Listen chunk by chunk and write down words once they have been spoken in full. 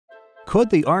Could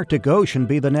the Arctic Ocean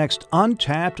be the next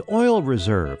untapped oil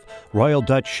reserve? Royal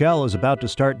Dutch Shell is about to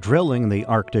start drilling in the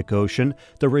Arctic Ocean,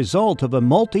 the result of a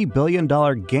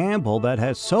multi-billion-dollar gamble that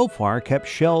has so far kept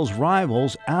Shell's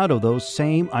rivals out of those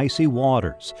same icy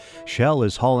waters. Shell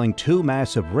is hauling two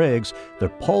massive rigs, the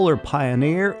Polar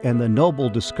Pioneer and the Noble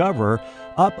Discoverer,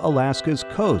 up Alaska's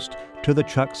coast to the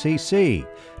Chukchi Sea.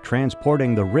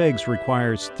 Transporting the rigs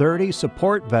requires 30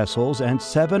 support vessels and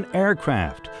 7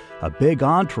 aircraft, a big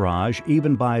entourage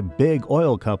even by big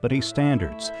oil company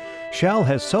standards. Shell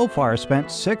has so far spent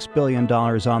 $6 billion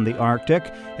on the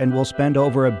Arctic and will spend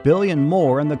over $1 billion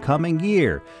more in the coming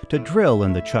year to drill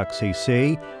in the Chukchi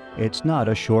Sea. It's not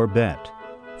a sure bet.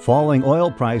 Falling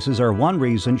oil prices are one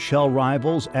reason Shell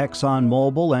rivals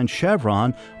ExxonMobil and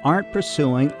Chevron aren't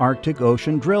pursuing Arctic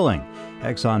Ocean drilling.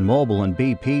 ExxonMobil and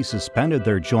BP suspended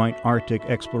their joint Arctic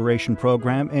exploration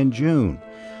program in June.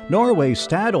 Norway's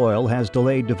Statoil has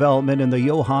delayed development in the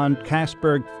Johan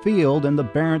Castberg field in the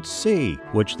Barents Sea,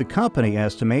 which the company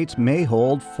estimates may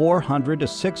hold 400 to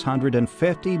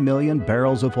 650 million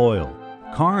barrels of oil.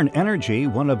 Cairn Energy,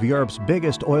 one of Europe's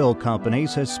biggest oil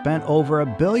companies, has spent over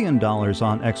 $1 billion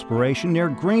on exploration near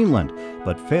Greenland,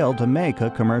 but failed to make a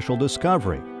commercial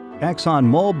discovery.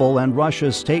 ExxonMobil and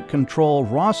Russia's state-controlled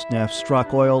Rosneft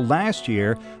struck oil last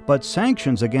year, but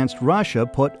sanctions against Russia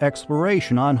put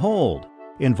exploration on hold.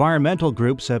 Environmental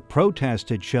groups have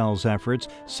protested Shell's efforts,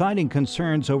 citing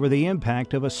concerns over the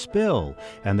impact of a spill,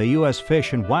 and the U.S.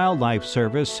 Fish and Wildlife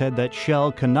Service said that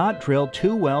Shell cannot drill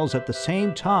 2 wells at the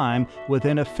same time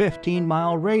within a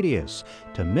 15-mile radius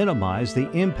to minimize the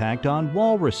impact on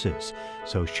walruses,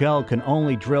 so Shell can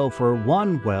only drill for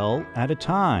 1 well at a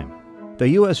time. The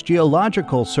U.S.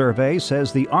 Geological Survey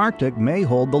says the Arctic may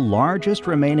hold the largest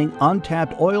remaining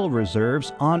untapped oil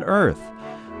reserves on Earth.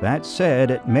 That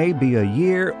said, it may be a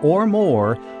year or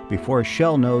more before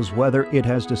Shell knows whether it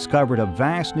has discovered a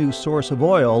vast new source of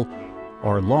oil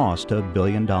or lost a $1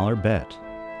 billion bet.